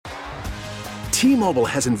T-Mobile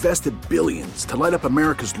has invested billions to light up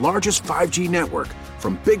America's largest 5G network,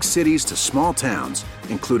 from big cities to small towns,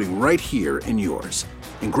 including right here in yours.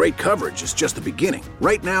 And great coverage is just the beginning.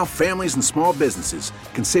 Right now, families and small businesses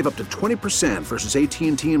can save up to 20% versus AT&T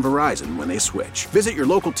and Verizon when they switch. Visit your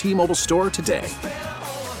local T-Mobile store today.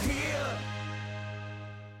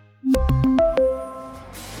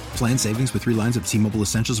 Plan savings with 3 lines of T-Mobile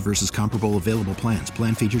Essentials versus comparable available plans.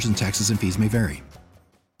 Plan features and taxes and fees may vary.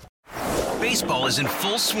 Baseball is in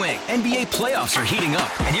full swing. NBA playoffs are heating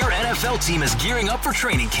up, and your NFL team is gearing up for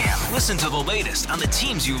training camp. Listen to the latest on the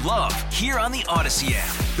teams you love here on the Odyssey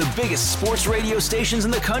app. The biggest sports radio stations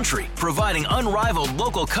in the country, providing unrivaled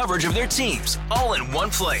local coverage of their teams, all in one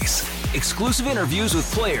place. Exclusive interviews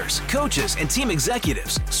with players, coaches, and team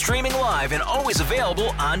executives, streaming live and always available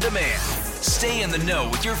on demand. Stay in the know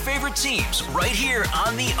with your favorite teams right here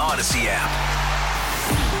on the Odyssey app.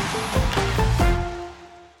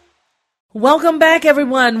 Welcome back,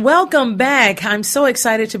 everyone. Welcome back. I'm so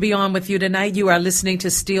excited to be on with you tonight. You are listening to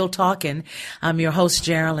Steele Talkin'. I'm your host,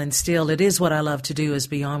 Jearlyn Steele. It is what I love to do, is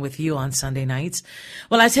be on with you on Sunday nights.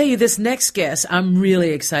 Well, I tell you, this next guest I'm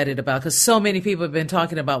really excited about, because so many people have been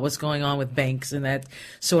talking about what's going on with banks and that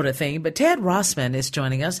sort of thing. But Ted Rossman is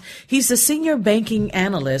joining us. He's the senior banking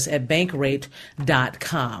analyst at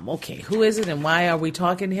bankrate.com. Okay, who is it and why are we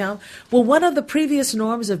talking to him? Well, one of the previous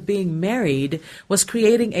norms of being married was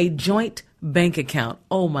creating a joint bank account.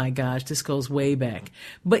 Oh my gosh, this goes way back.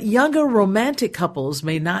 But younger romantic couples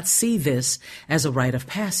may not see this as a rite of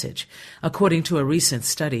passage. According to a recent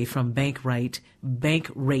study from bankrate.com,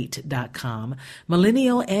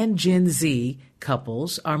 millennial and Gen Z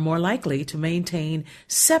couples are more likely to maintain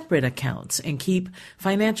separate accounts and keep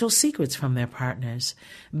financial secrets from their partners.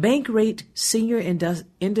 Bankrate senior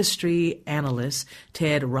industry analyst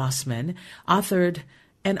Ted Rossman authored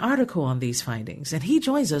an article on these findings, and he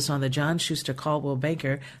joins us on the John Schuster Caldwell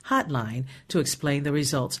Banker hotline to explain the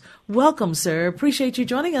results. Welcome, sir. Appreciate you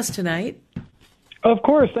joining us tonight. Of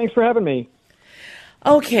course. Thanks for having me.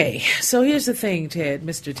 Okay, so here's the thing, Ted,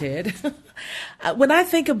 Mr. Ted. When I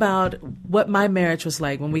think about what my marriage was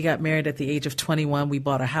like when we got married at the age of 21, we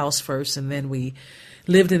bought a house first, and then we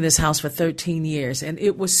lived in this house for 13 years. And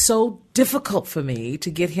it was so difficult for me to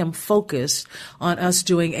get him focused on us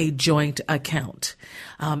doing a joint account.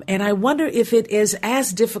 And I wonder if it is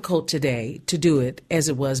as difficult today to do it as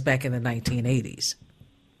it was back in the 1980s.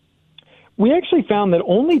 We actually found that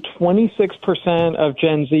only 26% of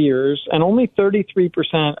Gen Zers and only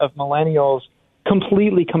 33% of millennials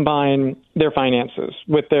completely combine their finances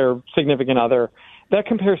with their significant other. That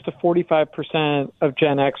compares to 45% of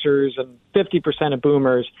Gen Xers and 50% of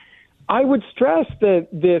boomers. I would stress that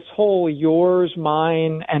this whole yours,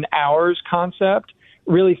 mine, and ours concept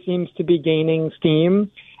really seems to be gaining steam.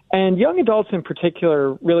 And young adults in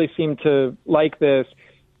particular really seem to like this.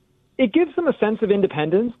 It gives them a sense of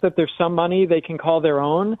independence, that there's some money they can call their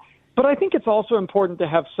own. But I think it's also important to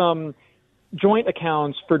have some joint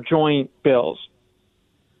accounts for joint bills.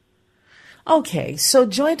 Okay, so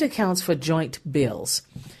joint accounts for joint bills.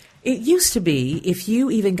 It used to be if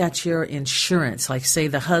you even got your insurance, like say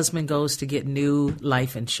the husband goes to get new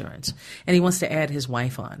life insurance and he wants to add his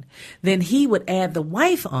wife on, then he would add the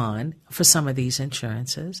wife on for some of these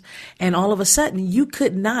insurances. And all of a sudden you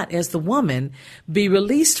could not, as the woman, be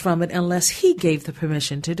released from it unless he gave the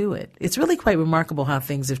permission to do it. It's really quite remarkable how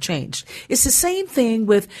things have changed. It's the same thing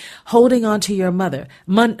with holding on to your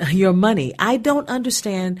your money. I don't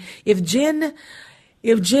understand if Gen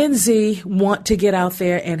Z want to get out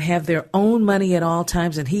there and have their own money at all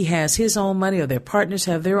times, and he has his own money or their partners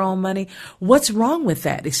have their own money, what's wrong with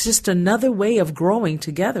that? It's just another way of growing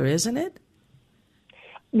together, isn't it?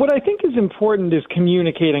 What I think is important is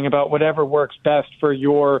communicating about whatever works best for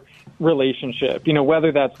your relationship,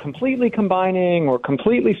 whether that's completely combining or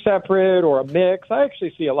completely separate or a mix. I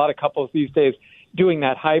actually see a lot of couples these days doing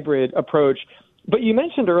that hybrid approach. But you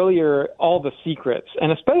mentioned earlier all the secrets,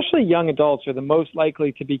 and especially young adults are the most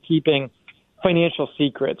likely to be keeping financial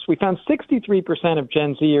secrets. We found 63% of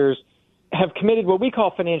Gen Zers have committed what we call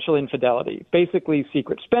financial infidelity, basically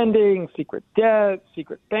secret spending, secret debt,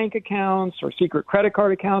 secret bank accounts, or secret credit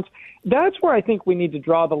card accounts. That's where I think we need to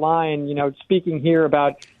draw the line, speaking here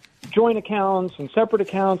about joint accounts and separate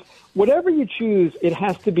accounts. Whatever you choose, it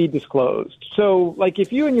has to be disclosed. So, like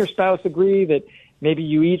if you and your spouse agree that maybe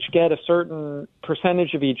you each get a certain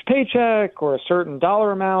percentage of each paycheck or a certain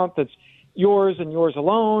dollar amount that's yours and yours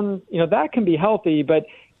alone, that can be healthy. But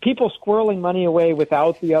people squirreling money away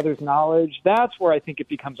without the other's knowledge, that's where I think it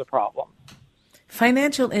becomes a problem.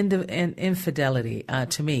 Financial infidelity,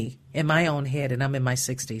 to me, in my own head, and I'm in my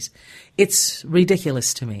 60s, it's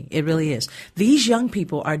ridiculous to me. It really is. These young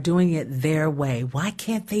people are doing it their way. Why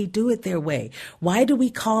can't they do it their way? Why do we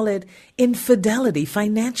call it infidelity,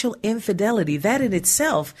 financial infidelity? That in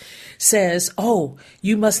itself says, oh,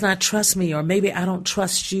 you must not trust me, or maybe I don't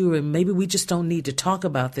trust you, and maybe we just don't need to talk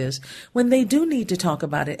about this, when they do need to talk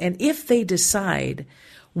about it. And if they decide,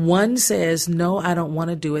 one says, no, I don't want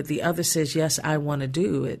to do it, the other says, yes, I want to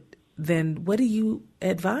do it, then what do you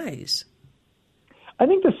advise? I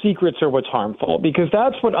think the secrets are what's harmful, because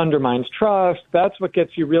that's what undermines trust. That's what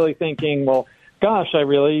gets you really thinking, well, gosh, I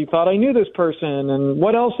really thought I knew this person, and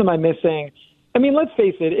what else am I missing? I mean, let's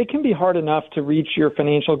face it, it can be hard enough to reach your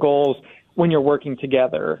financial goals when you're working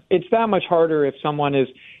together. It's that much harder if someone is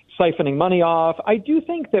siphoning money off. I do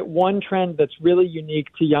think that one trend that's really unique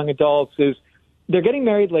to young adults is they're getting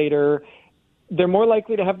married later. They're more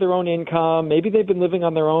likely to have their own income. Maybe they've been living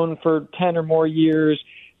on their own for 10 or more years.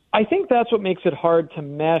 I think that's what makes it hard to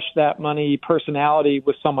mesh that money personality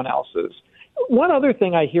with someone else's. One other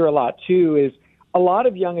thing I hear a lot, too, is a lot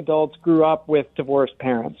of young adults grew up with divorced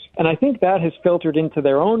parents. And I think that has filtered into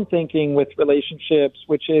their own thinking with relationships,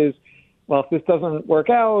 which is, well, if this doesn't work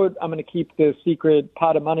out, I'm going to keep this secret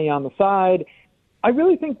pot of money on the side. I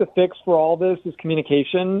really think the fix for all this is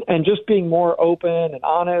communication and just being more open and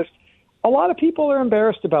honest. A lot of people are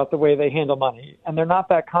embarrassed about the way they handle money, and they're not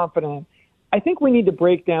that confident. I think we need to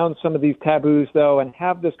break down some of these taboos, though, and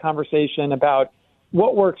have this conversation about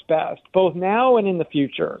what works best, both now and in the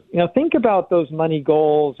future. You know, think about those money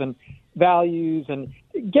goals and values and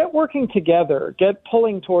get working together, get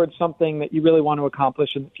pulling towards something that you really want to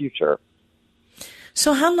accomplish in the future.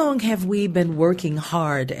 So how long have we been working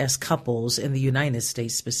hard as couples in the United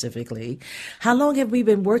States specifically? How long have we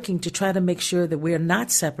been working to try to make sure that we're not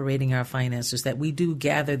separating our finances, that we do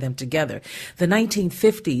gather them together? The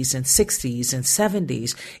 1950s and 60s and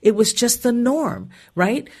 70s, it was just the norm,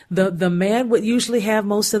 right? The man would usually have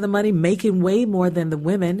most of the money, making way more than the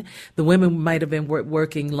women. The women might have been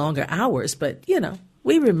working longer hours, but, you know,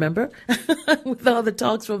 we remember with all the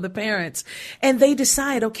talks from the parents, and they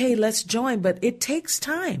decide, okay, let's join, but it takes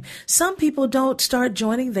time. Some people don't start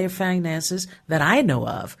joining their finances that I know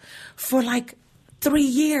of for like 3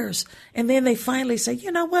 years. And then they finally say,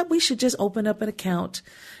 you know what, we should just open up an account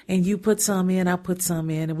and you put some in, I'll put some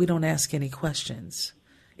in, and we don't ask any questions.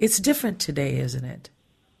 It's different today, isn't it?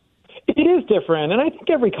 It is different. And I think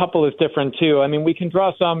every couple is different too. I mean, we can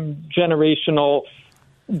draw some generational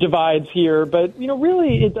divides here, but, you know,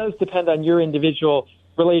 really it does depend on your individual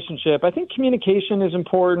relationship. I think communication is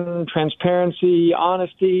important, transparency,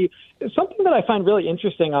 honesty. Something that I find really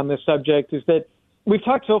interesting on this subject is that we've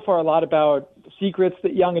talked so far a lot about secrets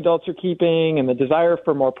that young adults are keeping and the desire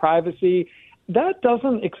for more privacy. That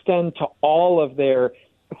doesn't extend to all of their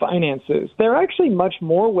finances. They're actually much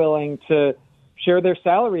more willing to share their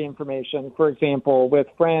salary information, for example, with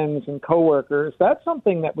friends and coworkers. That's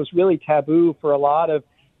something that was really taboo for a lot of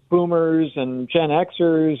boomers and Gen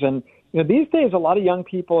Xers. And you know, these days, a lot of young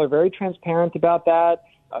people are very transparent about that.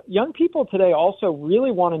 Young people today also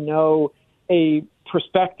really want to know a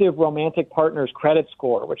prospective romantic partner's credit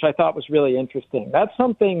score, which I thought was really interesting. That's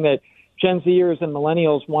something that Gen Zers and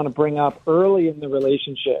millennials want to bring up early in the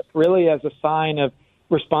relationship, really as a sign of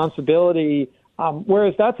responsibility,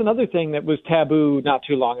 whereas that's another thing that was taboo not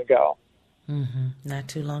too long ago. Mm-hmm. Not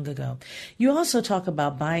too long ago. You also talk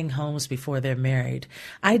about buying homes before they're married.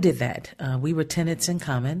 I did that. We were tenants in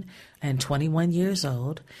common and 21 years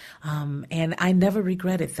old, and I never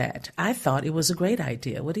regretted that. I thought it was a great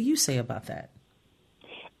idea. What do you say about that?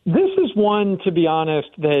 This is one, to be honest,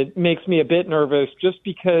 that makes me a bit nervous just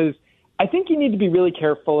because I think you need to be really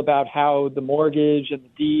careful about how the mortgage and the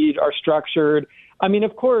deed are structured. I mean,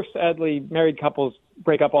 of course, sadly, married couples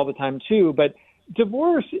break up all the time too, but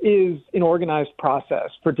divorce is an organized process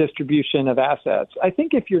for distribution of assets. I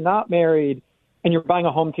think if you're not married and you're buying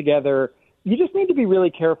a home together, you just need to be really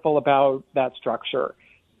careful about that structure.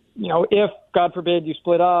 You know, if, God forbid, you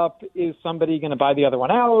split up, is somebody going to buy the other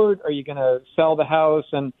one out? Are you going to sell the house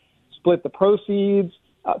and split the proceeds?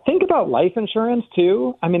 Think about life insurance,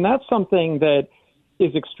 too. I mean, that's something that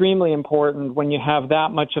is extremely important when you have that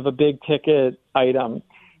much of a big ticket item.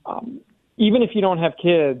 Even if you don't have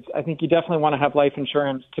kids, I think you definitely want to have life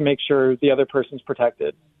insurance to make sure the other person's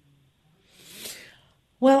protected.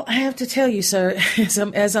 Well, I have to tell you, sir,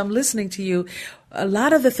 as I'm listening to you, a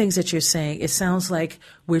lot of the things that you're saying, it sounds like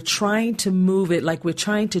we're trying to move it, like we're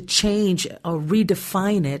trying to change or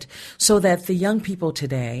redefine it so that the young people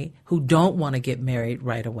today who don't want to get married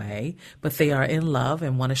right away, but they are in love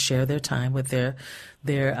and want to share their time with their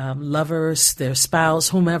lovers, their spouse,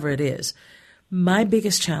 whomever it is, My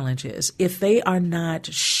biggest challenge is if they are not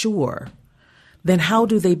sure, then how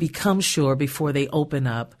do they become sure before they open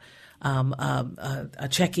up a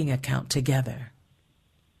checking account together?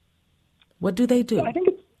 What do they do? I think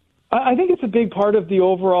it's a big part of the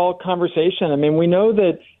overall conversation. I mean, we know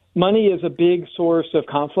that money is a big source of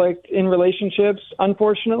conflict in relationships,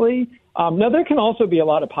 unfortunately. Now, there can also be a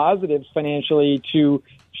lot of positives financially to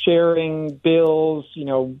sharing bills,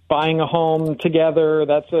 buying a home together.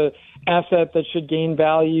 That's a asset that should gain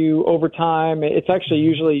value over time. It's actually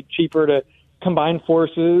usually cheaper to combine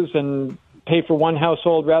forces and pay for one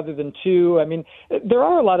household rather than two. I mean, there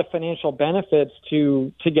are a lot of financial benefits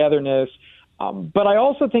to togetherness, but I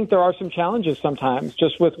also think there are some challenges sometimes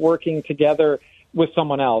just with working together with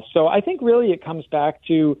someone else. So I think really it comes back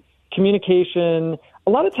to communication. A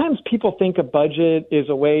lot of times people think a budget is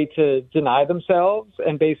a way to deny themselves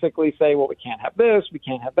and basically say, well, we can't have this, we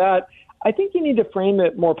can't have that. I think you need to frame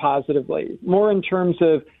it more positively, more in terms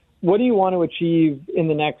of what do you want to achieve in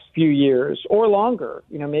the next few years or longer?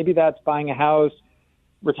 Maybe that's buying a house,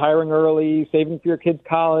 retiring early, saving for your kids'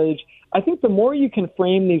 college. I think the more you can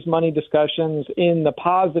frame these money discussions in the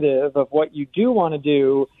positive of what you do want to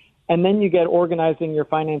do, and then you get organizing your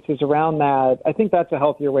finances around that, I think that's a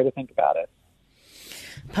healthier way to think about it.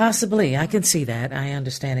 Possibly. I can see that. I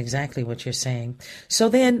understand exactly what you're saying. So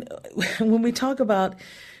then when we talk about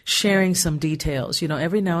sharing some details,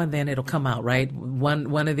 every now and then it'll come out, right?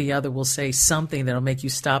 One or the other will say something that'll make you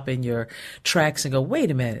stop in your tracks and go, wait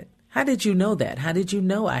a minute. How did you know that? How did you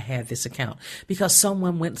know I had this account? Because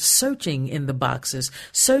someone went searching in the boxes,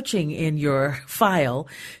 searching in your file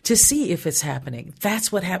to see if it's happening.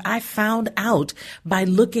 That's what happened. I found out by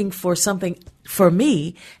looking for something for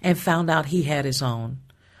me and found out he had his own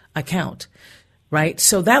account. Right?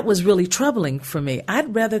 So that was really troubling for me.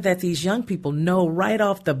 I'd rather that these young people know right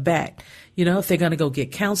off the bat, if they're going to go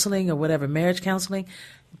get counseling or whatever, marriage counseling,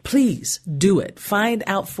 please do it. Find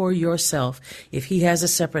out for yourself if he has a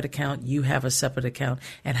separate account, you have a separate account,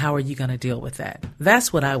 and how are you going to deal with that?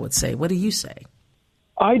 That's what I would say. What do you say?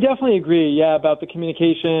 I definitely agree, about the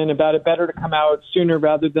communication, about it better to come out sooner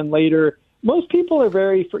rather than later. Most people are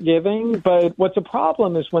very forgiving, but what's a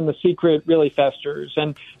problem is when the secret really festers.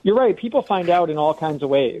 And you're right, people find out in all kinds of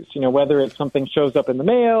ways, whether it's something shows up in the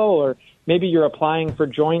mail or maybe you're applying for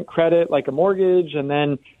joint credit like a mortgage, and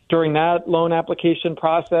then during that loan application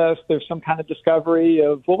process, there's some kind of discovery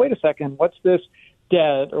of, well, wait a second, what's this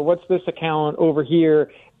debt or what's this account over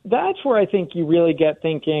here? That's where I think you really get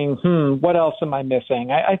thinking, what else am I missing?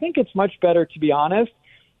 I think it's much better to be honest.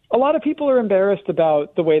 A lot of people are embarrassed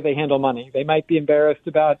about the way they handle money. They might be embarrassed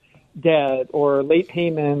about debt or late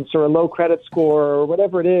payments or a low credit score or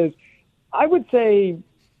whatever it is. I would say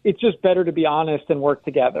it's just better to be honest and work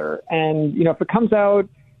together. And, if it comes out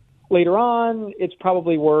later on, it's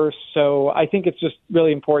probably worse. So I think it's just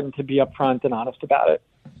really important to be upfront and honest about it.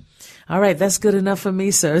 All right, that's good enough for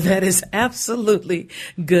me, sir. That is absolutely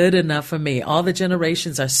good enough for me. All the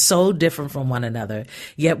generations are so different from one another,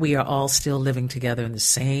 yet we are all still living together in the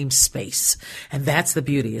same space. And that's the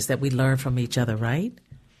beauty, is that we learn from each other, right?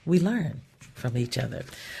 We learn from each other.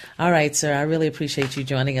 All right, sir, I really appreciate you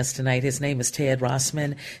joining us tonight. His name is Ted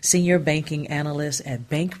Rossman, Senior Banking Analyst at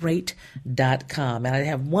Bankrate.com. And I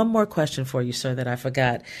have one more question for you, sir, that I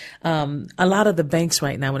forgot. A lot of the banks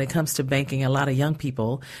right now, when it comes to banking, a lot of young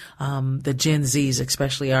people, the Gen Zs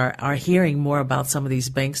especially, are hearing more about some of these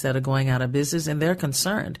banks that are going out of business, and they're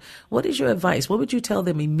concerned. What is your advice? What would you tell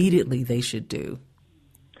them immediately they should do?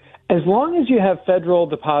 As long as you have federal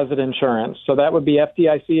deposit insurance, so that would be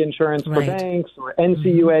FDIC insurance for banks or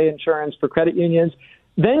NCUA insurance for credit unions,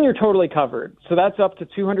 then you're totally covered. So that's up to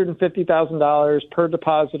 $250,000 per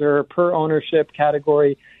depositor, per ownership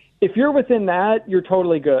category. If you're within that, you're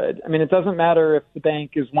totally good. I mean, it doesn't matter if the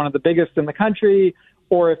bank is one of the biggest in the country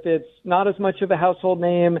or if it's not as much of a household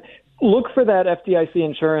name. Look for that FDIC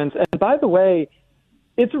insurance. And by the way,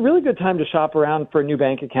 it's a really good time to shop around for a new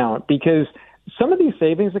bank account, because some of these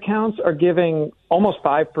savings accounts are giving almost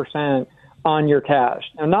 5% on your cash.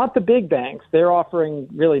 Now, not the big banks. They're offering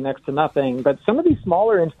really next to nothing. But some of these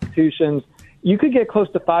smaller institutions, you could get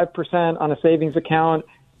close to 5% on a savings account.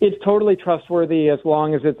 It's totally trustworthy as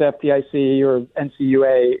long as it's FDIC or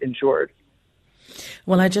NCUA insured.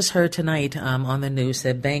 Well, I just heard tonight on the news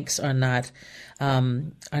that banks are not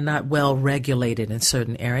well regulated in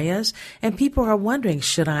certain areas, and people are wondering,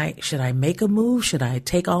 should I make a move? Should I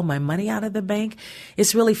take all my money out of the bank?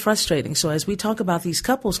 It's really frustrating. So as we talk about these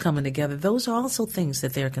couples coming together, those are also things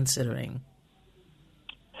that they're considering.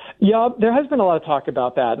 Yeah, there has been a lot of talk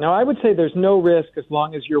about that. Now, I would say there's no risk as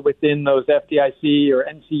long as you're within those FDIC or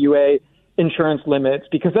NCUA insurance limits,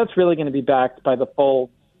 because that's really going to be backed by the full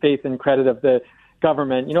faith and credit of the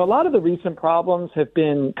government. A lot of the recent problems have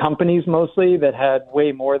been companies mostly that had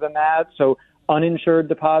way more than that. So uninsured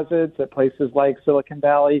deposits at places like Silicon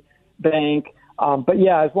Valley Bank. But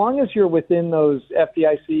yeah, as long as you're within those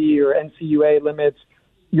FDIC or NCUA limits,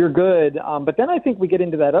 you're good. But then I think we get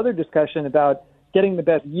into that other discussion about getting the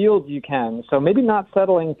best yield you can. So maybe not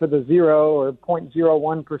settling for the 0 or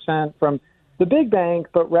 0.01% from the big bank,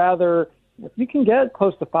 but rather if you can get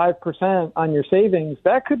close to 5% on your savings,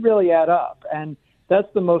 that could really add up. And that's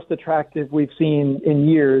the most attractive we've seen in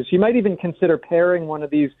years. You might even consider pairing one of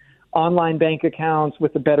these online bank accounts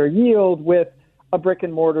with a better yield with a brick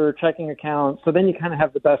and mortar checking account. So then you kind of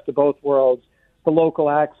have the best of both worlds, the local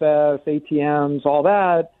access, ATMs, all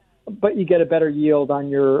that, but you get a better yield on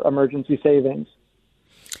your emergency savings.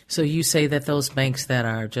 So you say that those banks that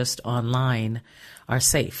are just online are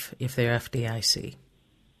safe if they're FDIC?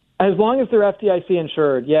 As long as they're FDIC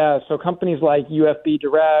insured, yeah. So companies like UFB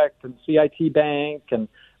Direct and CIT Bank and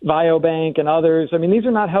Vio Bank and others, I mean, these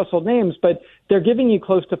are not household names, but they're giving you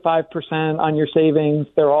close to 5% on your savings.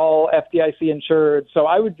 They're all FDIC insured. So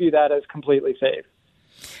I would view that as completely safe.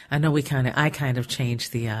 I know I kind of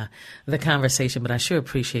changed the conversation, but I sure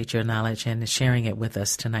appreciate your knowledge and sharing it with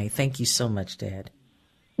us tonight. Thank you so much, Dad.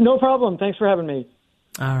 No problem. Thanks for having me.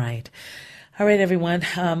 All right. All right, everyone.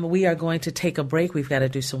 We are going to take a break. We've got to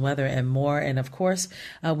do some weather and more. And, of course,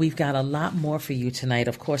 we've got a lot more for you tonight.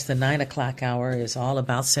 Of course, the 9 o'clock hour is all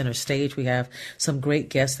about Center Stage. We have some great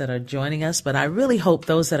guests that are joining us. But I really hope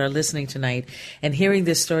those that are listening tonight and hearing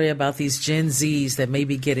this story about these Gen Zs that may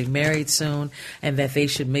be getting married soon and that they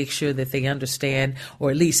should make sure that they understand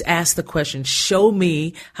or at least ask the question, show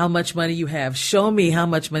me how much money you have. Show me how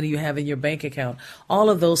much money you have in your bank account.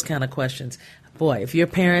 All of those kind of questions. Boy, if you're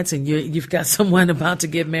parents and you've got someone about to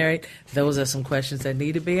get married, those are some questions that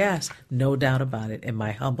need to be asked. No doubt about it, in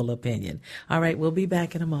my humble opinion. All right, we'll be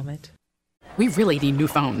back in a moment. We really need new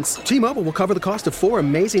phones. T-Mobile will cover the cost of 4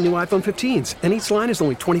 amazing new iPhone 15s, and each line is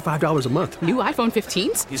only $25 a month. New iPhone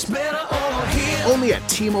 15s? It's better over here. Only at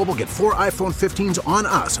T-Mobile, get 4 iPhone 15s on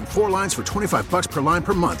us and 4 lines for $25 per line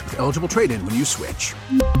per month with eligible trade-in when you switch.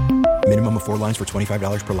 Minimum of 4 lines for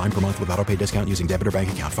 $25 per line per month with autopay discount using debit or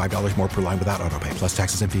bank account. $5 more per line without autopay, plus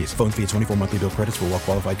taxes and fees. Phone fee at 24 monthly bill credits for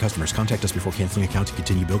well-qualified customers. Contact us before canceling account to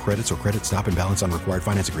continue bill credits or credit stop and balance on required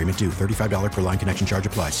finance agreement due. $35 per line connection charge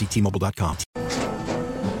applies. See T-Mobile.com.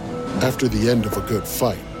 After the end of a good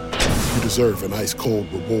fight, you deserve an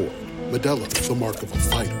ice-cold reward. Modelo is the mark of a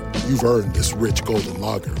fighter. You've earned this rich golden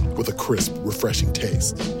lager with a crisp, refreshing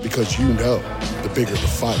taste. Because you know, the bigger the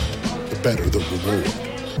fight, the better the reward.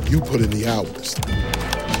 You put in the hours,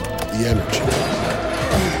 the energy,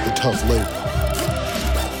 the tough labor.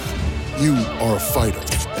 You are a fighter,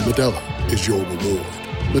 and Modelo is your reward.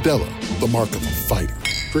 Modelo, the mark of a fighter.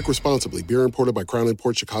 Drink responsibly. Beer imported by Crown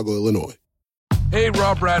Imports, Chicago, Illinois. Hey,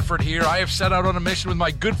 Rob Bradford here. I have set out on a mission with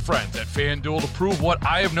my good friends at FanDuel to prove what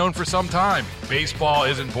I have known for some time. Baseball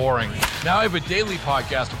isn't boring. Now I have a daily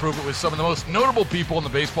podcast to prove it with some of the most notable people in the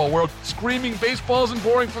baseball world, screaming baseball isn't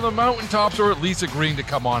boring from the mountaintops, or at least agreeing to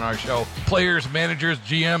come on our show. Players, managers,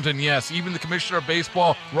 GMs, and yes, even the commissioner of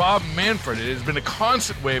baseball, Rob Manfred. It has been a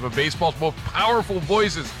constant wave of baseball's most powerful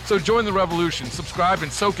voices. So join the revolution. Subscribe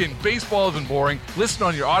and soak in Baseball Isn't Boring. Listen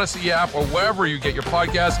on your Odyssey app or wherever you get your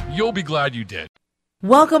podcasts. You'll be glad you did.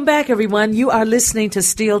 Welcome back, everyone. You are listening to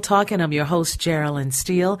Steele Talk, and I'm your host, Jearlyn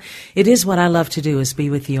Steele. It is what I love to do, is be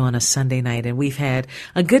with you on a Sunday night, and we've had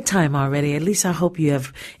a good time already. At least I hope you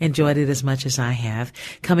have enjoyed it as much as I have.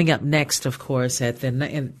 Coming up next, of course, at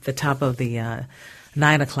the top of the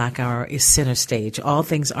 9 o'clock hour is Center Stage, all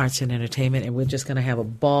things arts and entertainment, and we're just going to have a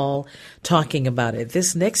ball talking about it.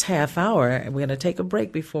 This next half hour, and we're going to take a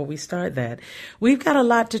break before we start that. We've got a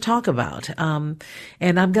lot to talk about, and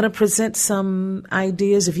I'm going to present some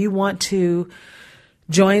ideas. If you want to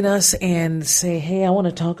join us and say, hey, I want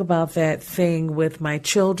to talk about that thing with my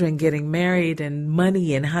children getting married and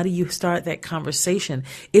money, and how do you start that conversation?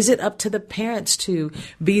 Is it up to the parents to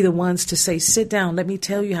be the ones to say, sit down, let me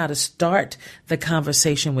tell you how to start the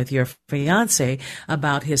conversation with your fiance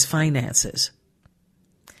about his finances?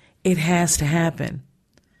 It has to happen.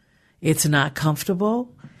 It's not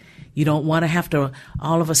comfortable. You don't want to have to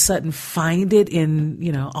all of a sudden find it in,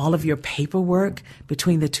 all of your paperwork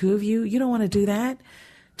between the two of you. You don't want to do that.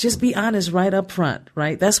 Just be honest right up front,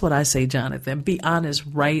 right? That's what I say, Jonathan. Be honest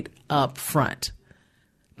right up front.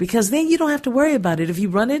 Because then you don't have to worry about it. If you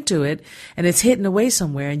run into it and it's hidden away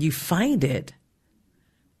somewhere and you find it,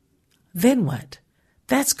 then what?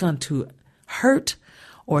 That's going to hurt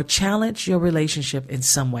or challenge your relationship in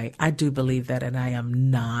some way. I do believe that, and I am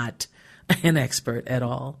not an expert at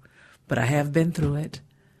all, but I have been through it.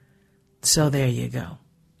 So there you go.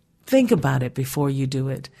 Think about it before you do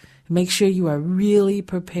it. Make sure you are really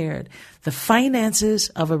prepared. The finances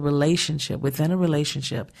of a relationship, within a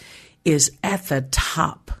relationship, is at the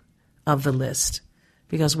top of the list,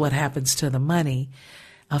 because what happens to the money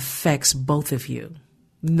affects both of you.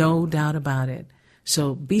 No doubt about it.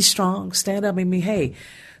 So be strong, stand up. Hey,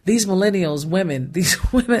 these millennials women, these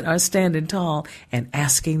women are standing tall and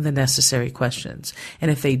asking the necessary questions. And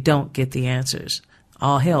if they don't get the answers,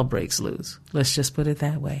 all hell breaks loose. Let's just put it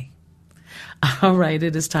that way. All right,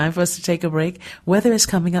 it is time for us to take a break. Weather is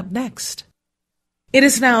coming up next. It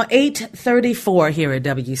is now 8:34 here at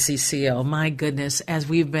WCCO. My goodness, as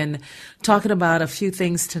we've been talking about a few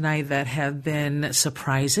things tonight that have been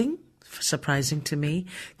surprising to me,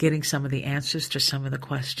 getting some of the answers to some of the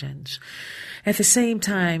questions. At the same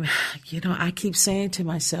time, I keep saying to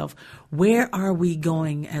myself, where are we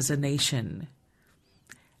going as a nation?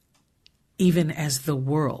 Even as the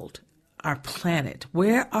world, our planet,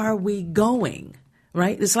 where are we going?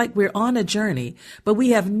 Right? It's like we're on a journey, but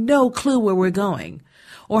we have no clue where we're going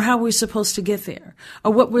or how we're supposed to get there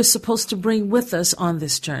or what we're supposed to bring with us on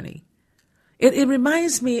this journey. It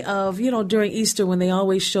reminds me of, during Easter when they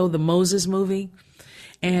always show the Moses movie,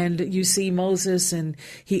 and you see Moses and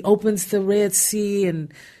he opens the Red Sea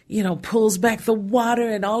and, pulls back the water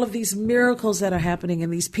and all of these miracles that are happening,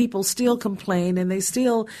 and these people still complain and they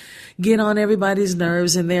still get on everybody's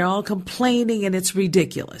nerves and they're all complaining and it's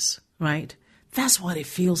ridiculous, right? That's what it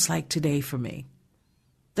feels like today for me.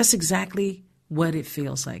 That's exactly what it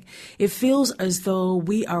feels like. It feels as though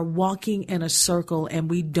we are walking in a circle and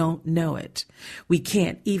we don't know it. We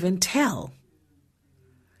can't even tell.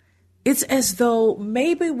 It's as though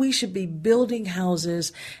maybe we should be building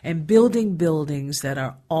houses and building buildings that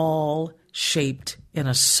are all shaped in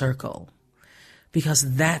a circle,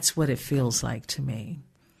 because that's what it feels like to me.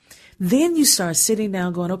 Then you start sitting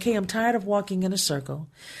down going, okay, I'm tired of walking in a circle.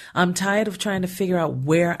 I'm tired of trying to figure out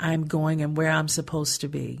where I'm going and where I'm supposed to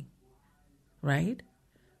be. Right?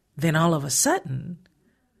 Then all of a sudden,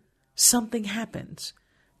 something happens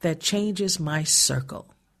that changes my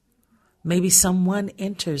circle. Maybe someone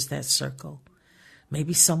enters that circle.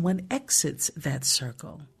 Maybe someone exits that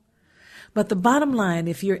circle. But the bottom line,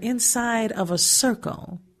 if you're inside of a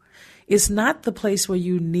circle, it's not the place where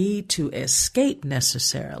you need to escape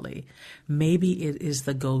necessarily. Maybe it is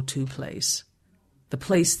the go-to place, the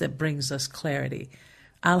place that brings us clarity.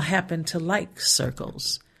 I'll happen to like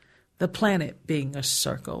circles. The planet being a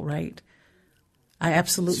circle, right? I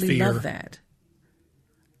absolutely love that.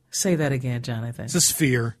 Say that again, Jonathan. It's a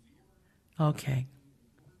sphere. Okay.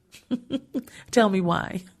 Tell me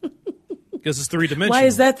why. Because it's three-dimensional. Why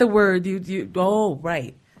is that the word? Oh,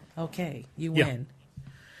 right. Okay. You win.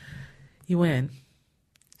 Yeah. You win.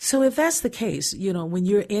 So if that's the case, when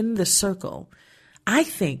you're in the circle, I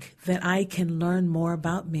think that I can learn more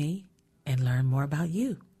about me and learn more about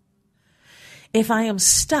you. If I am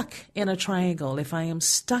stuck in a triangle, if I am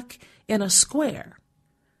stuck in a square,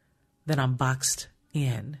 then I'm boxed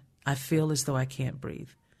in. I feel as though I can't breathe.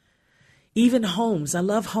 Even homes, I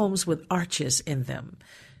love homes with arches in them,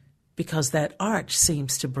 because that arch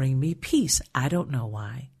seems to bring me peace. I don't know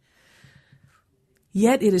why.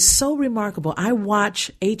 Yet it is so remarkable. I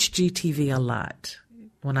watch HGTV a lot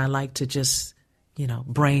when I like to just,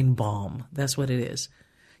 brain balm. That's what it is.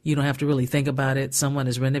 You don't have to really think about it. Someone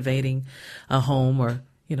is renovating a home or,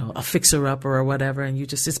 a fixer-upper or whatever, and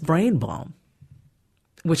it's brain balm,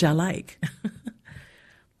 which I like.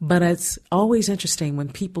 But it's always interesting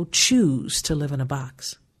when people choose to live in a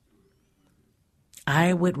box.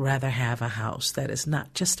 I would rather have a house that is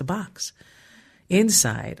not just a box.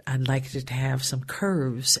 Inside, I'd like it to have some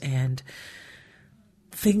curves and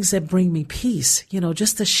things that bring me peace.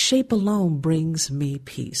 Just the shape alone brings me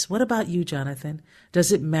peace. What about you, Jonathan?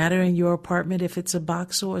 Does it matter in your apartment if it's a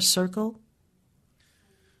box or a circle?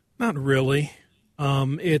 Not really.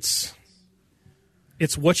 It's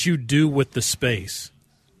what you do with the space.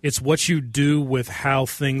 It's what you do with how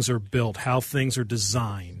things are built, how things are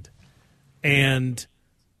designed. And,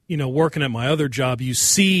 working at my other job, you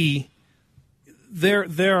see there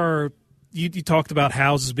are you talked about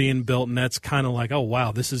houses being built, and that's kind of like, oh,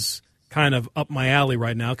 wow, this is kind of up my alley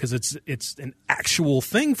right now, because it's an actual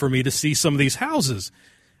thing for me to see some of these houses.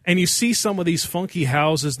 And you see some of these funky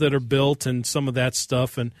houses that are built and some of that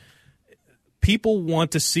stuff, and people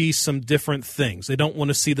want to see some different things. They don't want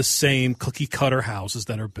to see the same cookie-cutter houses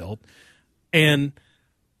that are built. And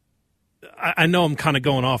I know I'm kind of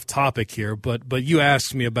going off topic here, but you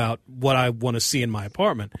asked me about what I want to see in my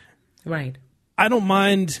apartment. Right. I don't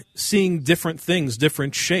mind seeing different things,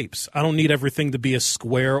 different shapes. I don't need everything to be a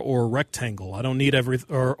square or a rectangle. I don't need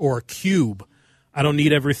or a cube. I don't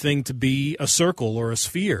need everything to be a circle or a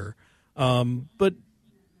sphere. But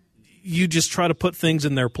you just try to put things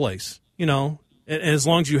in their place, you know. And as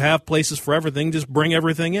long as you have places for everything, just bring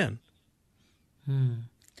everything in.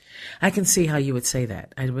 I can see how you would say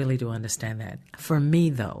that. I really do understand that. For me,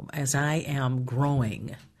 though, as I am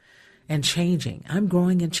growing and changing, I'm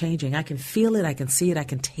growing and changing. I can feel it. I can see it. I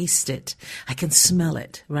can taste it. I can smell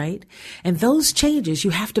it, right? And those changes you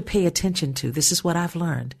have to pay attention to. This is what I've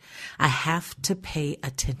learned. I have to pay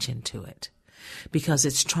attention to it because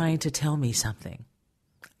it's trying to tell me something.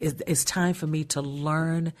 It's time for me to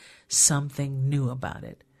learn something new about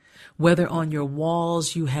it. Whether on your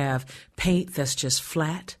walls you have paint that's just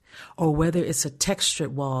flat, or whether it's a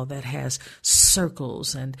textured wall that has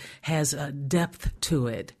circles and has a depth to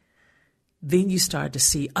it, then you start to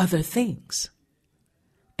see other things.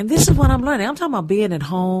 And this is what I'm learning. I'm talking about being at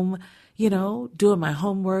home, you know, doing my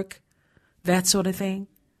homework, that sort of thing.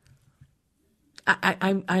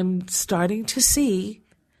 I'm starting to see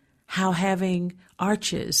how having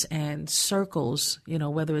arches and circles, you know,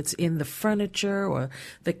 whether it's in the furniture or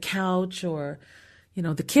the couch or, you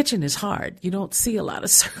know, the kitchen is hard. You don't see a lot of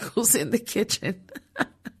circles in the kitchen.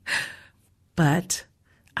 But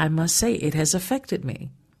I must say it has affected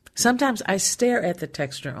me. Sometimes I stare at the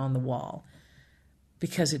texture on the wall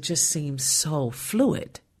because it just seems so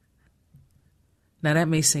fluid. Now that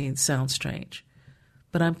may sound strange,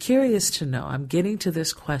 but I'm curious to know, I'm getting to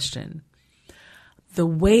this question. The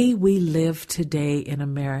way we live today in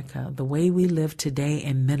America, the way we live today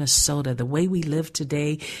in Minnesota, the way we live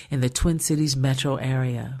today in the Twin Cities metro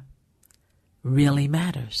area really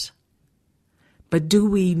matters. But do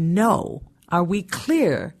we know? Are we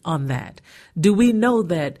clear on that? Do we know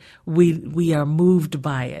that we are moved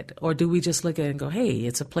by it? Or do we just look at it and go, hey,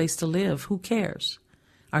 it's a place to live. Who cares?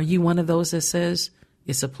 Are you one of those that says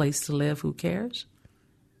it's a place to live? Who cares?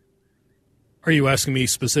 Are you asking me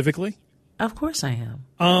specifically? Of course I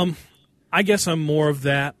am. I guess I'm more of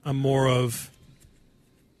that. I'm more of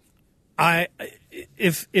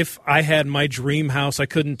if I had my dream house, I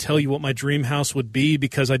couldn't tell you what my dream house would be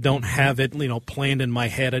because I don't have it, you know, planned in my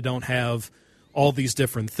head. I don't have all these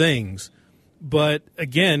different things. But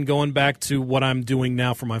again, going back to what I'm doing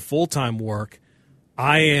now for my full-time work,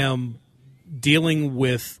 I am dealing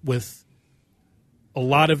with a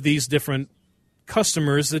lot of these different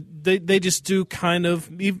customers that they just do kind of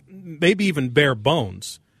maybe even bare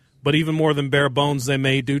bones, but even more than bare bones, they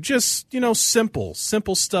may do just, you know, simple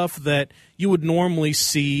stuff that you would normally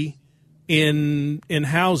see in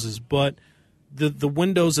houses. But the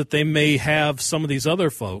windows that they may have, some of these other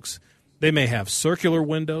folks, they may have circular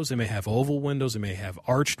windows, they may have oval windows, they may have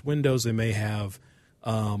arched windows, they may have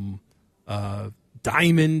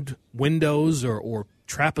diamond windows or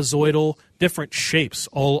trapezoidal, different shapes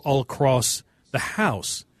all across the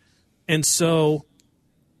house. And so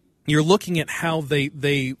you're looking at how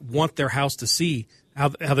they want their house to see, how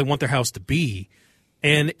they want their house to be,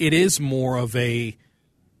 and it is more of a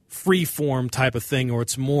free-form type of thing, or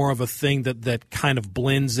it's more of a thing that kind of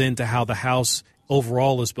blends into how the house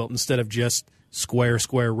overall is built instead of just square,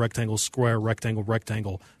 rectangle,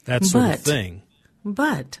 that sort of thing.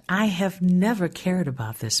 But I have never cared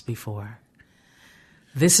about this before.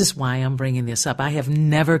 This is why I'm bringing this up. I have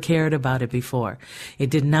never cared about it before. It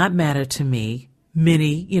did not matter to me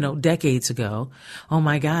many, decades ago. Oh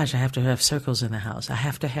my gosh, I have to have circles in the house. I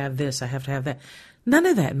have to have this. I have to have that. None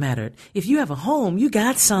of that mattered. If you have a home, you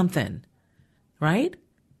got something, right?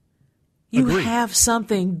 You Agreed. have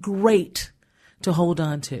something great to hold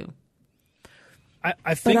on to.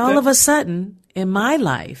 I think but all of a sudden, in my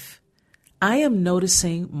life, I am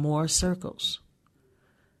noticing more circles.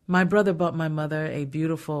 My brother bought my mother a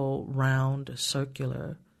beautiful round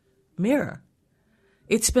circular mirror.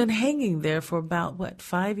 It's been hanging there for about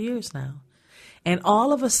 5 years now. And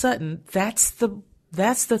all of a sudden, that's the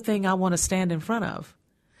thing I want to stand in front of.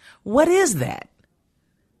 What is that?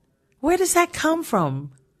 Where does that come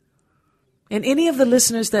from? And any of the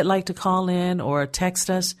listeners that like to call in or text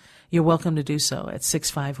us, you're welcome to do so at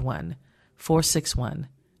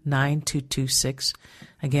 651-461-9226.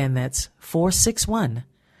 Again, that's 461.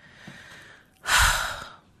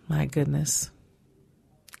 My goodness.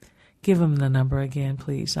 Give them the number again,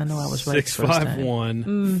 please. I know I was right the first time.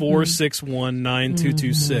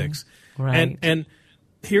 651-461-9226. Right. And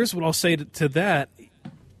here's what I'll say to that.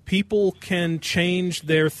 People can change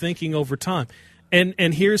their thinking over time.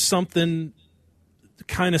 And here's something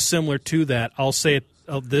kind of similar to that. I'll say it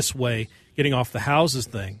this way, getting off the houses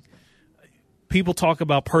thing. People talk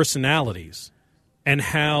about personalities and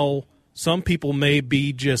how some people may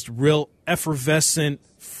be just real effervescent,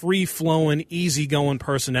 free-flowing, easygoing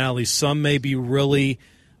personalities. Some may be really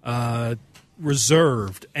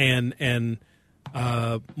reserved and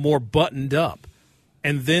more buttoned up.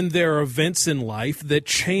 And then there are events in life that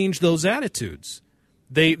change those attitudes.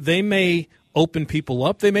 They may open people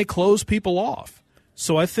up. They may close people off.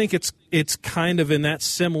 So I think it's kind of in that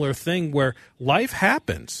similar thing where life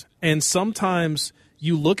happens, and sometimes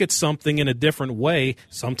you look at something in a different way.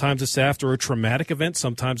 Sometimes it's after a traumatic event.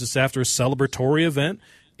 Sometimes it's after a celebratory event.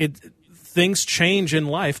 Things change in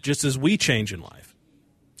life just as we change in life.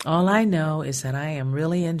 All I know is that I am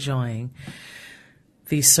really enjoying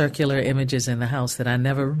these circular images in the house that I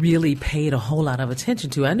never really paid a whole lot of attention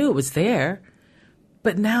to. I knew it was there,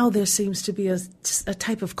 but now there seems to be a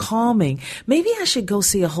type of calming. Maybe I should go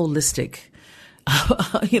see a holistic,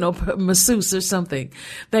 masseuse or something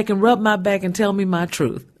that can rub my back and tell me my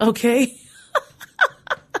truth. Okay.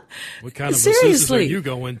 What kind of masseuses are you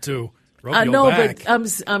going to? I know, but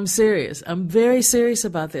I'm serious. I'm very serious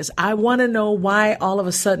about this. I want to know why all of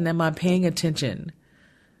a sudden am I paying attention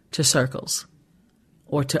to circles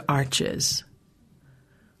or to arches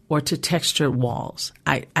or to textured walls.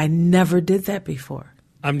 I never did that before.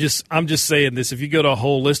 I'm just saying this. If you go to a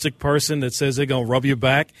holistic person that says they're going to rub your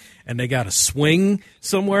back and they got a swing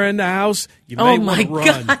somewhere in the house, you may want to run.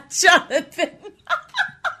 Oh, my God, Jonathan.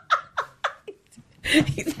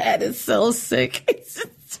 That is so sick.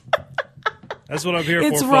 That's what I'm here for,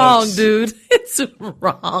 It's wrong, folks. dude. It's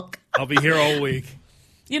wrong. I'll be here all week.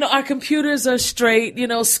 Our computers are straight,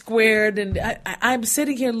 squared. And I'm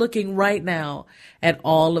sitting here looking right now at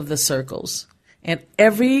all of the circles. And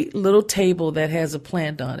every little table that has a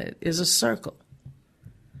plant on it is a circle.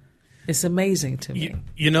 It's amazing to me.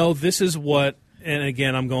 This is what, and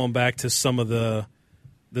again, I'm going back to some of the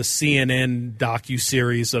CNN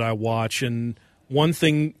docuseries that I watch. And one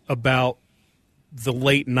thing about the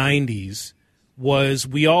late 90s was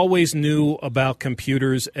we always knew about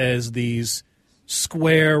computers as these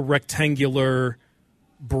square, rectangular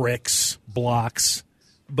blocks.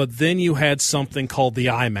 But then you had something called the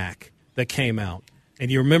iMac that came out.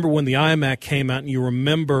 And you remember when the iMac came out, and you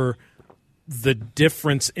remember the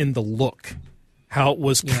difference in the look, how it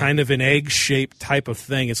was kind of an egg-shaped type of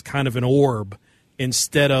thing. It's kind of an orb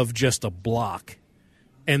instead of just a block.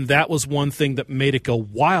 And that was one thing that made it go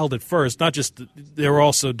wild at first. Not just there were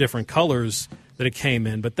also different colors that it came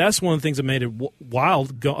in, but that's one of the things that made it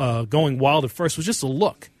wild. Going wild at first was just a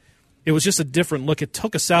look. It was just a different look. It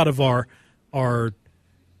took us out of our.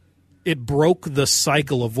 It broke the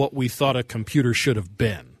cycle of what we thought a computer should have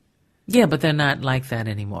been. Yeah, but they're not like that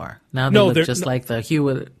anymore. Now they look just like the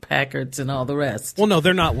Hewlett-Packards and all the rest. Well, no,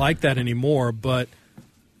 they're not like that anymore, but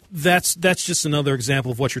that's just another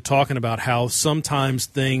example of what you're talking about, how sometimes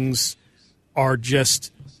things are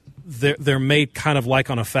just they're made kind of like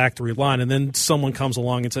on a factory line, and then someone comes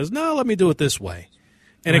along and says, no, let me do it this way.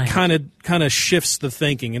 And It kind of shifts the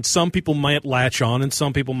thinking. And some people might latch on, and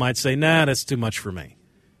some people might say, nah, that's too much for me.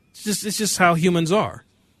 It's just how humans are.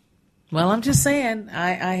 Well, I'm just saying,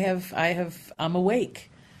 I'm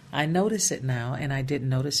awake. I notice it now, and I didn't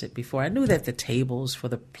notice it before. I knew that the tables for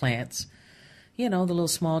the plants, the little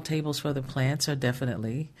small tables for the plants are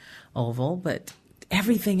definitely oval, but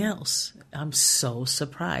everything else, I'm so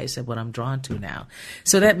surprised at what I'm drawn to now.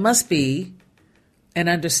 So that must be an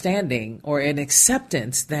understanding or an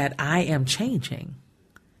acceptance that I am changing.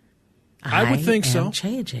 I would think so. I am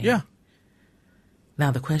changing. Yeah. Now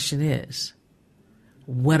the question is,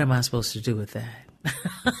 what am I supposed to do with that?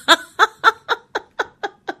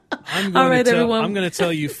 I'm going to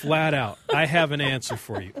tell you flat out, I have an answer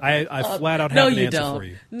for you. I flat out have an answer for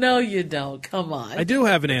you. No, you don't. Come on. I do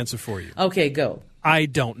have an answer for you. Okay, go. I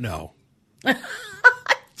don't know.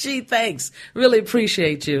 Gee, thanks. Really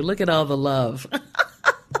appreciate you. Look at all the love.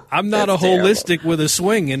 I'm not a holistic with a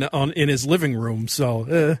swing in his living room,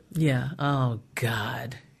 so. Yeah. Oh,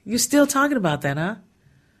 God. You're still talking about that, huh?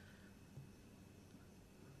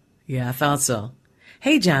 Yeah, I thought so.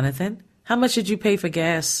 Hey, Jonathan, how much did you pay for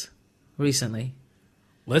gas recently?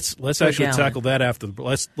 Let's actually tackle that after.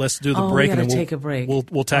 Let's do the break, and then take a break.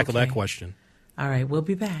 We'll tackle that question. All right, we'll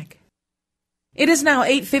be back. It is now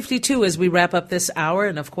 8:52 as we wrap up this hour,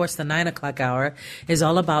 and of course the 9 o'clock hour is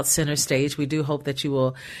all about Center Stage. We do hope that you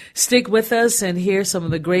will stick with us and hear some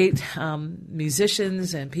of the great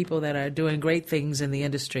musicians and people that are doing great things in the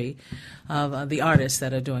industry, the artists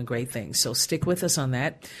that are doing great things. So stick with us on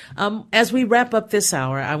that. As we wrap up this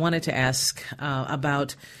hour, I wanted to ask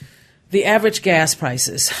about the average gas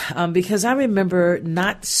prices, because I remember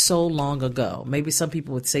not so long ago, maybe some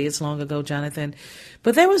people would say it's long ago, Jonathan,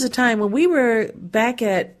 but there was a time when we were back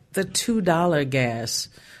at the $2 gas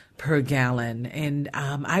per gallon, and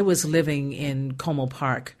I was living in Como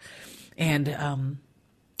Park, and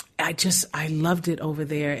I loved it over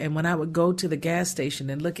there. And when I would go to the gas station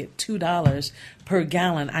and look at $2 per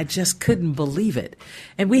gallon, I just couldn't believe it.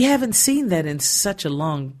 And we haven't seen that in such a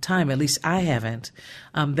long time. At least I haven't.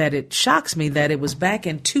 That it shocks me that it was back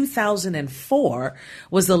in 2004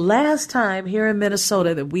 was the last time here in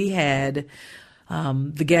Minnesota that we had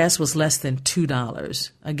the gas was less than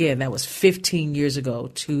 $2. Again, that was 15 years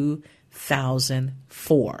ago,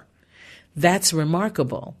 2004. That's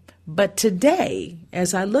remarkable. But today,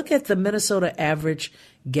 as I look at the Minnesota average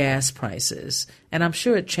gas prices, and I'm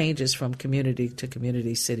sure it changes from community to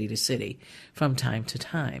community, city to city, from time to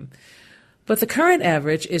time, but the current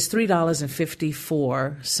average is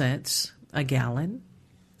 $3.54 a gallon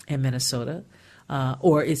in Minnesota,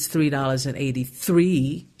 or it's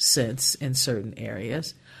 $3.83 in certain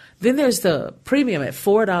areas. Then there's the premium at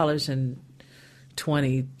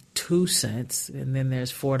 $4.22, and then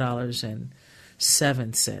there's $4.07.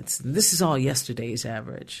 And this is all yesterday's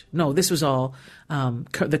average. No, this was all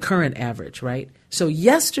the current average, right? So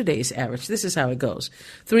yesterday's average, this is how it goes.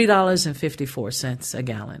 $3.54 a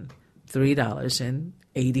gallon,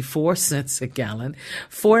 $3.84 a gallon,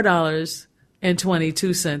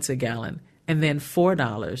 $4.22 a gallon, and then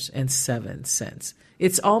 $4.07.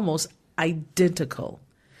 It's almost identical.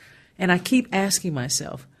 And I keep asking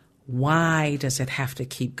myself, why does it have to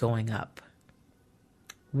keep going up?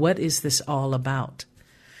 What is this all about?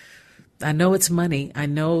 I know it's money. I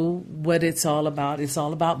know what it's all about. It's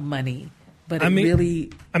all about money. But it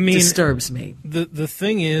really disturbs me. The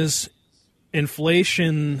thing is,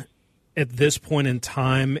 inflation at this point in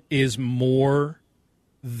time is more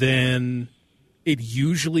than it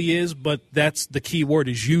usually is, but that's the key word,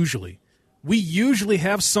 is usually. We usually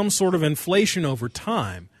have some sort of inflation over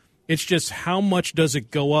time. It's just how much does it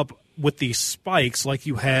go up with these spikes like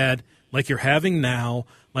you're having now,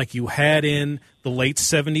 like you had in the late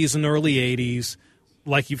 70s and early 80s,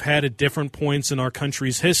 like you've had at different points in our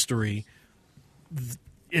country's history.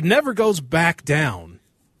 It never goes back down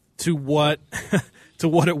to what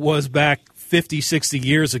it was back 50, 60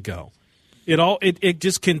 years ago. It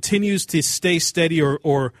just continues to stay steady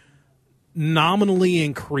or nominally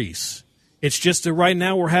increase. It's just that right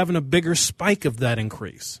now we're having a bigger spike of that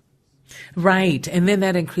increase. Right. And then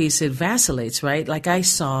that increase, it vacillates, right? Like I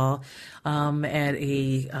saw at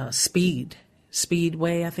a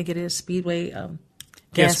Speedway, I think it is, Speedway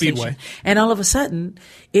gas Speedway. station. And all of a sudden,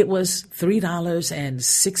 it was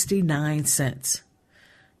 $3.69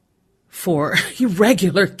 for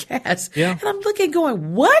regular gas. Yeah. And I'm looking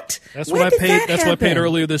going, what? That's When what I did paid. that That's what I paid happen?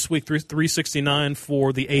 earlier this week, $3.69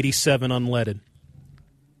 for the 87 unleaded.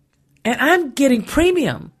 And I'm getting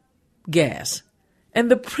premium gas. And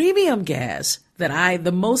the premium gas that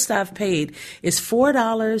the most I've paid is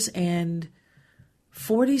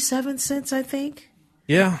 $4.47, I think.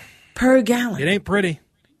 Yeah. Per gallon. It ain't pretty.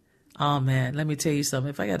 Oh, man, let me tell you something.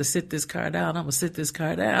 If I got to sit this car down, I'm going to sit this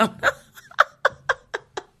car down.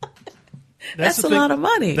 That's a lot of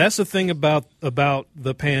money. That's the thing about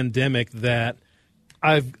the pandemic, that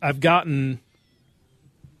I've gotten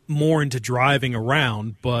more into driving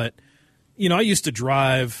around, but, I used to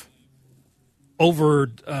drive over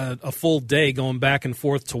a full day going back and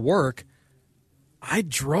forth to work. I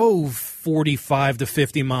drove 45 to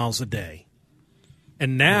 50 miles a day.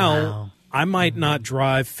 And now I might not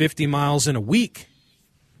drive 50 miles in a week.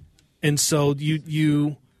 And so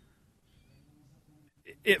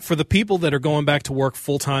for the people that are going back to work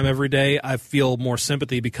full-time every day, I feel more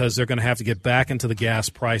sympathy because they're going to have to get back into the gas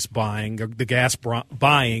price buying, or the gas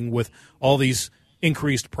buying with all these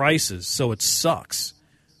increased prices. So it sucks.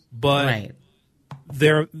 But right.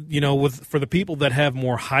 For the people that have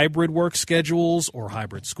more hybrid work schedules or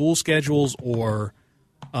hybrid school schedules or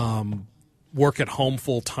work at home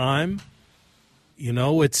full time,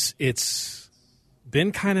 it's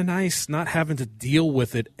been kind of nice not having to deal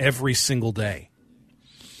with it every single day.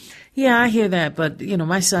 Yeah, I hear that, but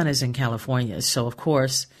my son is in California, so of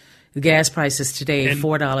course the gas prices today are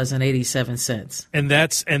 $4.87. And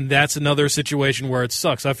that's another situation where it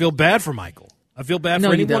sucks. I feel bad for Michael. I feel bad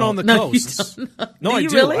for anyone on the No, coast. No, I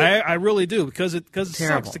do. Really? I really do, because it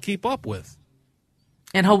sucks to keep up with.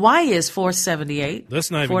 And Hawaii is $4.78. Let's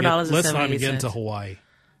not even get into Hawaii.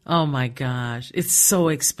 Oh my gosh, it's so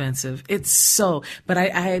expensive. But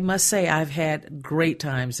I must say I've had great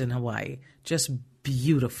times in Hawaii. Just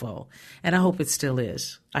beautiful. And I hope it still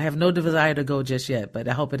is. I have no desire to go just yet, but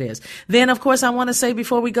I hope it is. Then, of course, I want to say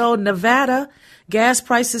before we go, Nevada, gas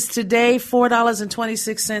prices today,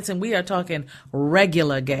 $4.26, and we are talking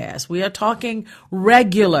regular gas. We are talking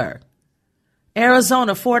regular.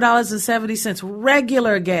 Arizona, $4.70,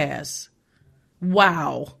 regular gas.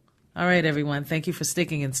 Wow. All right, everyone. Thank you for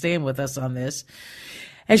sticking and staying with us on this.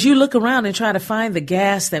 as you look around and try to find the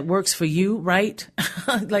gas that works for you, right?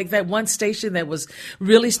 Like that one station that was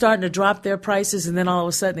really starting to drop their prices and then all of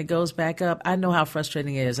a sudden it goes back up. I know how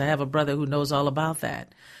frustrating it is. I have a brother who knows all about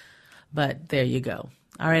that. But there you go.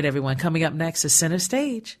 All right, everyone. Coming up next is Center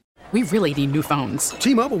Stage. We really need new phones.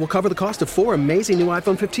 T-Mobile will cover the cost of 4 amazing new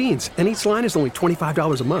iPhone 15s, and each line is only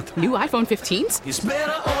 $25 a month. New iPhone 15s? It's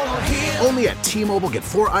better over here. Only at T-Mobile, get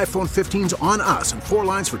 4 iPhone 15s on us and 4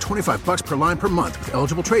 lines for $25 per line per month with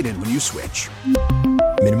eligible trade-in when you switch.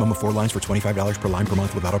 Minimum of 4 lines for $25 per line per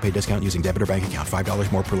month with autopay discount using debit or bank account.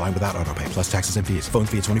 $5 more per line without autopay, plus taxes and fees. Phone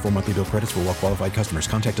fee at 24 monthly bill credits for well-qualified customers.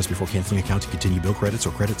 Contact us before canceling account to continue bill credits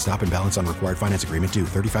or credit stop and balance on required finance agreement due.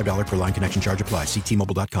 $35 per line connection charge applies. See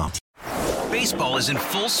T-Mobile.com. Baseball is in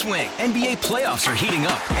full swing. NBA playoffs are heating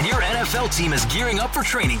up, and your NFL team is gearing up for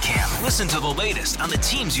training camp. Listen to the latest on the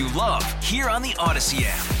teams you love here on the Odyssey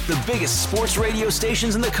app. The biggest sports radio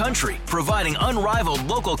stations in the country, providing unrivaled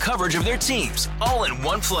local coverage of their teams, all in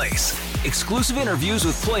one place. Exclusive interviews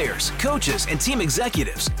with players, coaches, and team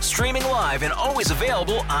executives, streaming live and always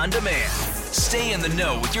available on demand. Stay in the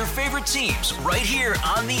know with your favorite teams right here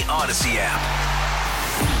on the Odyssey app.